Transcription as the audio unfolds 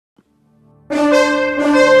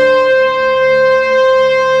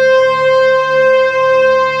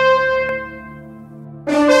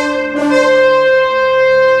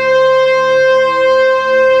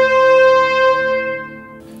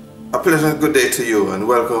pleasant good day to you, and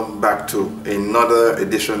welcome back to another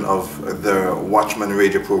edition of the Watchman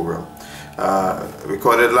radio program.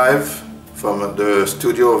 Recorded live from the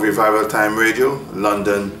studio of Revival Time Radio,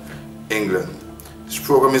 London, England. This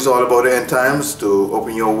program is all about the end times, to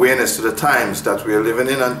open your awareness to the times that we are living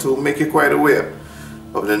in and to make you quite aware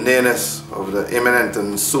of the nearness of the imminent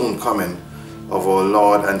and soon coming of our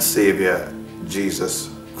Lord and Savior Jesus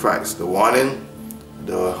Christ. The warning,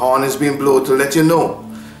 the horn is being blown to let you know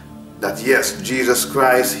that yes, Jesus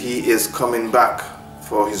Christ, He is coming back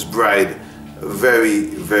for His bride very,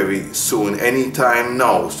 very soon, anytime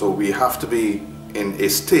now. So we have to be in a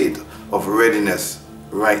state of readiness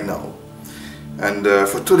right now. And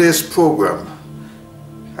for today's program,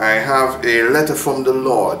 I have a letter from the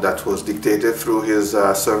Lord that was dictated through His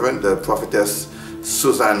servant, the prophetess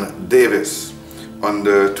Susan Davis, on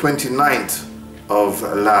the 29th of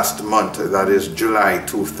last month, that is July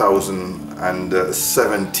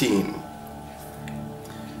 2017.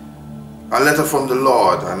 A letter from the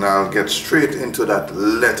Lord, and I'll get straight into that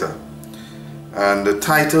letter. And the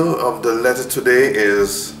title of the letter today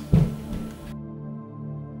is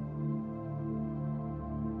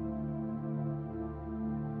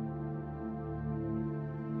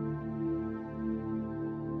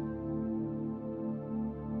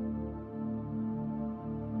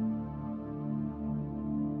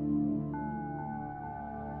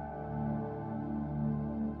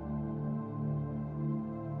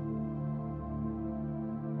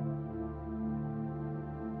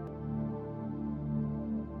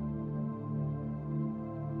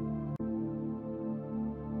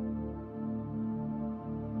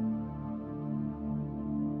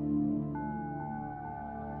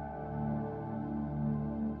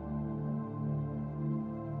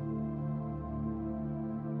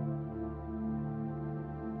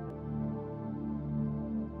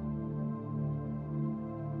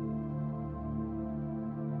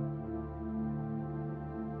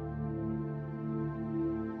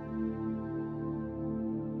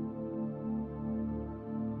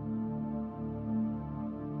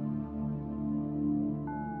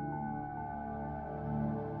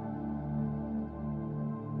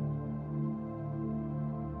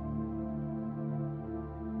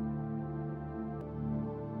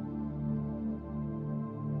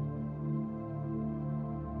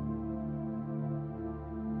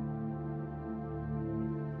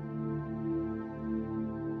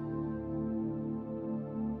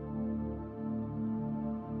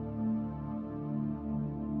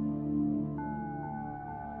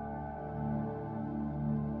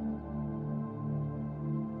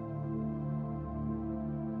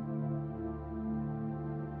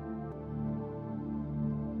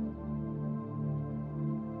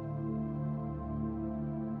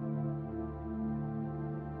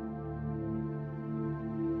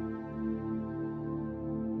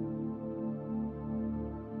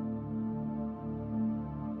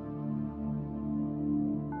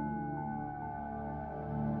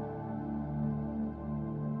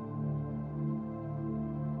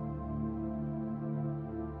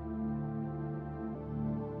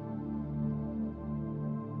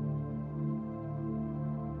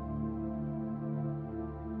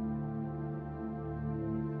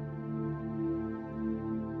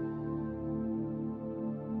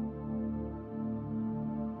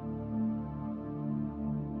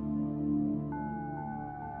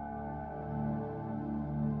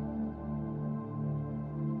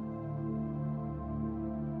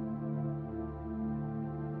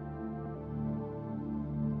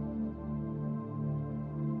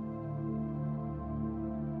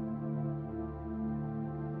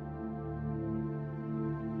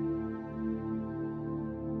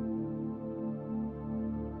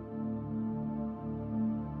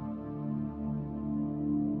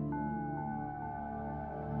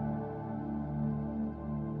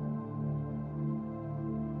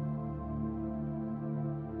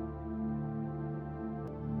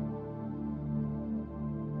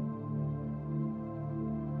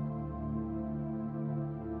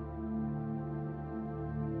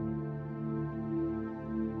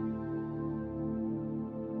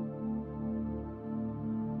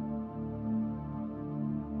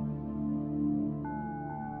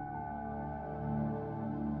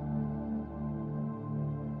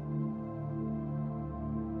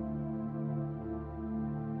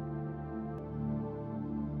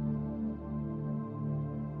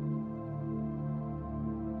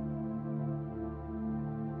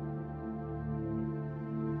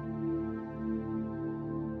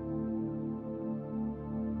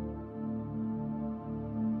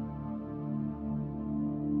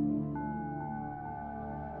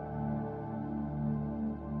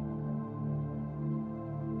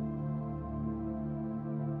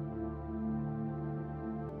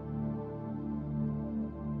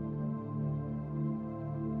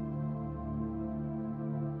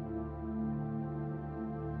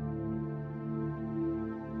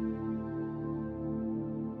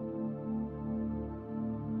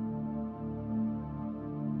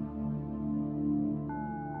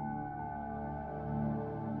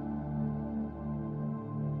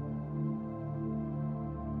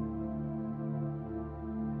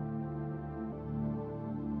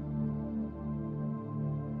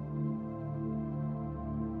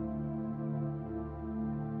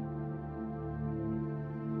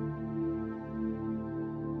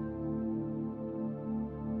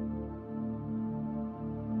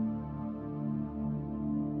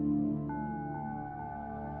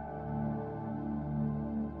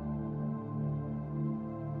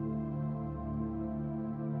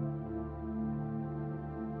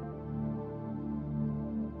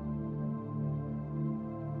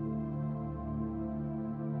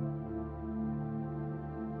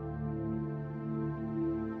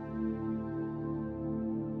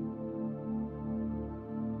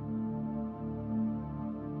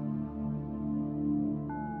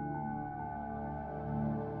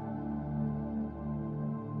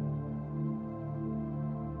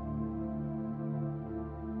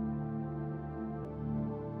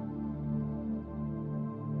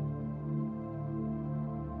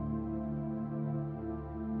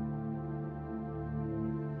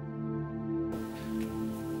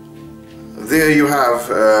there you have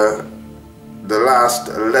the last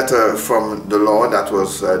letter from the Lord that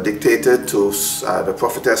was dictated to the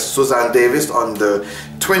prophetess Susan Davis on the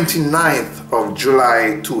 29th of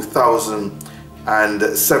July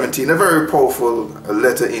 2017. A very powerful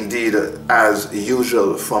letter indeed, as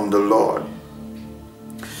usual, from the Lord.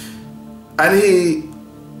 And he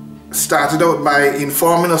started out by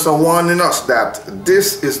informing us and warning us that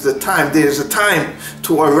this is the time, there is a time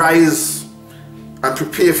to arise and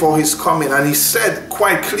prepare for his coming. And he said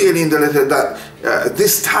quite clearly in the letter that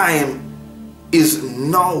this time is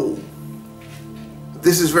now.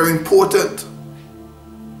 This is very important.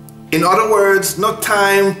 In other words, not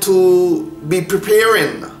time to be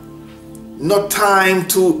preparing, not time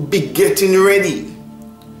to be getting ready.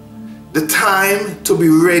 The time to be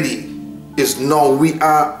ready is now. We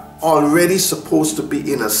are already supposed to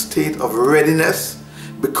be in a state of readiness,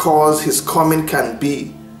 because his coming can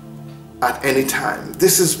be at any time.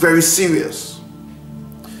 This is very serious.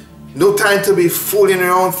 No time to be fooling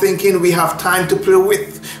around thinking we have time to play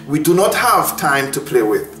with. We do not have time to play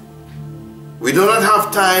with. We do not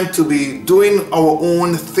have time to be doing our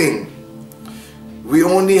own thing. We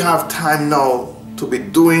only have time now to be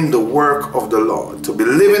doing the work of the Lord, to be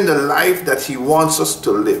living the life that he wants us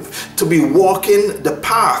to live, to be walking the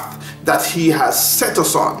path that he has set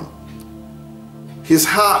us on. His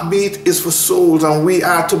heartbeat is for souls, and we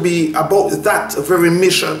are to be about that very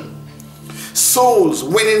mission. Souls,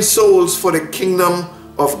 winning souls for the kingdom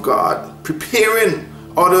of God, preparing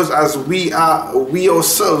others as we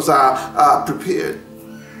ourselves are prepared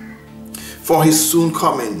for his soon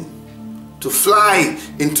coming, to fly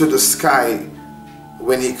into the sky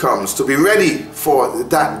when he comes, to be ready for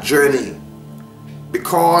that journey,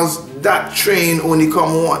 because that train only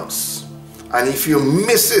comes once. And if you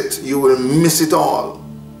miss it, you will miss it all.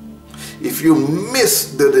 If you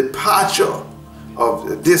miss the departure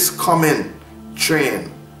of this coming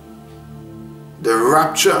train, the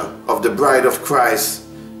rapture of the bride of Christ,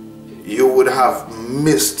 you would have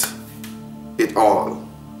missed it all.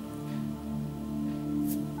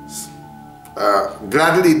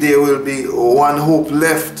 Gladly there will be one hope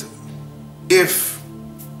left if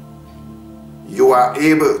you are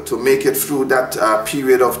able to make it through that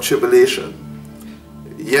period of tribulation.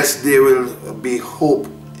 Yes, there will be hope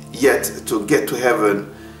yet to get to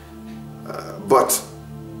heaven, but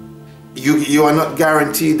you are not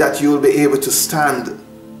guaranteed that you will be able to stand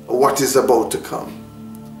what is about to come.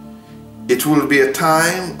 It will be a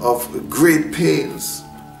time of great pains,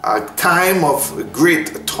 a time of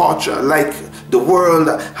great torture like the world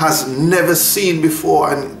has never seen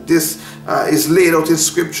before, and this is laid out in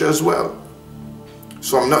scripture as well.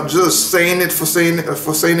 So I'm not just saying it for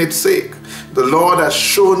saying its sake. The Lord has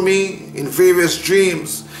shown me in various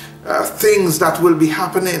dreams things that will be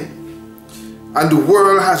happening, and the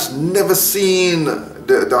world has never seen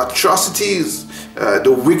the atrocities,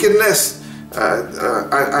 the wickedness,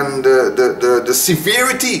 and the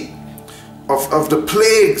severity of the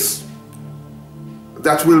plagues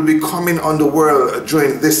that will be coming on the world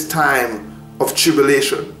during this time of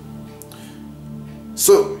tribulation.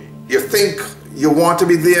 So you think you want to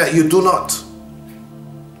be there, you do not.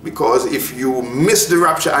 Because if you miss the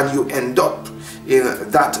rapture and you end up in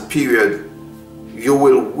that period, you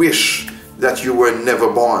will wish that you were never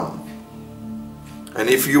born. And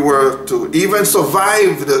if you were to even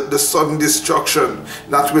survive the sudden destruction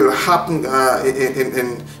that will happen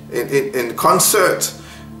in concert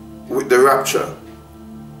with the rapture,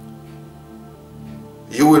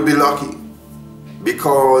 you will be lucky,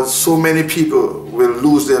 because so many people will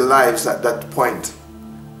lose their lives at that point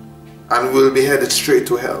and will be headed straight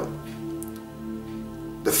to hell.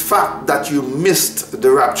 The fact that you missed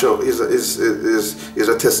the rapture is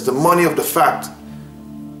a testimony of the fact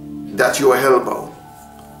that you are hellbound.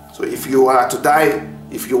 So if you are to die,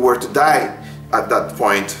 if you were to die at that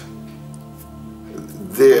point,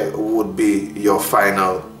 there would be your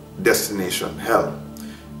final destination, hell.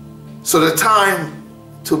 So the time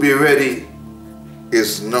to be ready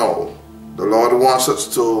is now. The Lord wants us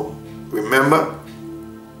to remember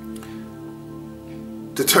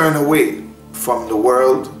to turn away from the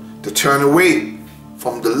world, to turn away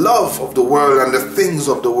from the love of the world and the things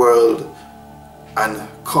of the world, and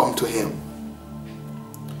come to him.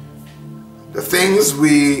 The things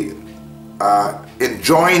we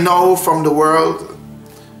enjoy now from the world,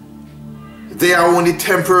 they are only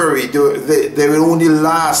temporary. They will only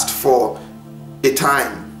last for a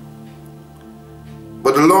time.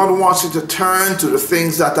 But the Lord wants you to turn to the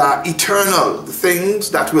things that are eternal, the things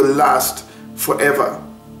that will last forever.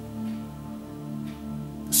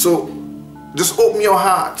 So just open your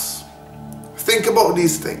hearts. Think about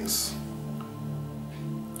these things.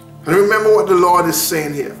 And remember what the Lord is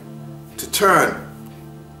saying here, to turn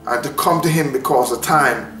and to come to Him, because the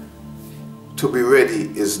time to be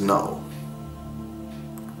ready is now.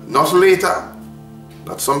 Not later,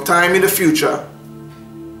 not sometime in the future,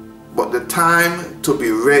 but the time to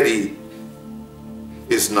be ready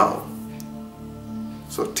is now.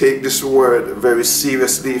 So take this word very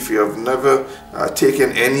seriously. If you have never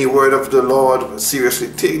taken any word of the Lord seriously,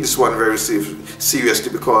 take this one very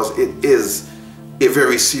seriously, because it is a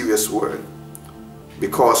very serious word.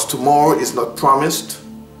 Because tomorrow is not promised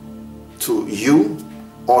to you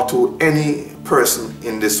or to any person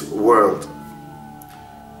in this world.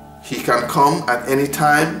 He can come at any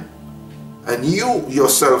time, and you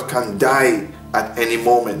yourself can die at any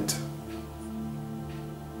moment.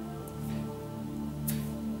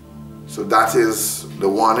 So that is the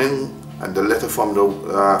warning and the letter from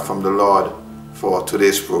the Lord for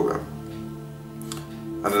today's program.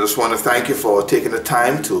 And I just want to thank you for taking the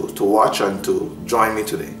time to watch and to join me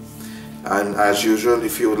today. And as usual,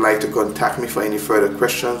 if you would like to contact me for any further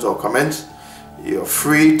questions or comments, you're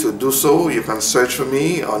free to do so. You can search for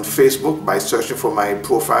me on Facebook by searching for my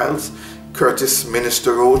profiles, Curtis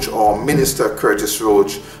Minister Roach or Minister Curtis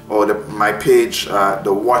Roach, or my page,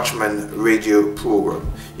 the Watchman radio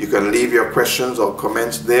program. You can leave your questions or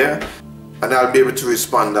comments there, and I'll be able to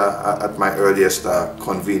respond at my earliest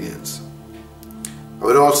convenience. I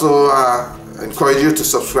would also encourage you to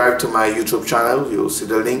subscribe to my YouTube channel. You'll see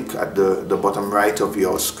the link at the bottom right of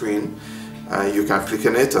your screen. You can click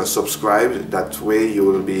on it and subscribe. That way you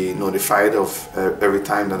will be notified of every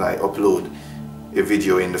time that I upload a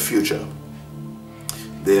video in the future.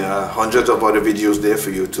 There are hundreds of other videos there for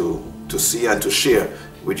you to see and to share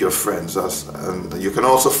with your friends. And you can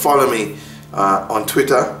also follow me on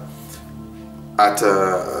Twitter at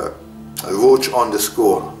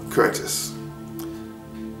Roach_Curtis.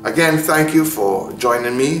 Again, thank you for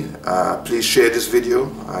joining me. Please share this video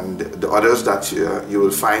and the others that you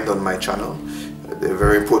will find on my channel. They're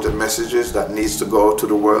very important messages that needs to go to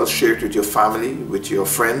the world. Share it with your family, with your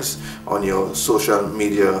friends, on your social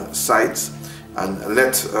media sites, and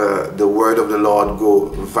let the word of the Lord go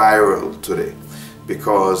viral today,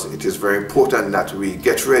 because it is very important that we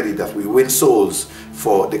get ready, that we win souls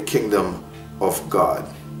for the kingdom of God.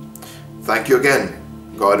 Thank you again.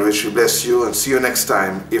 God richly bless you, and see you next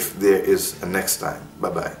time, if there is a next time.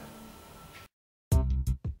 Bye-bye.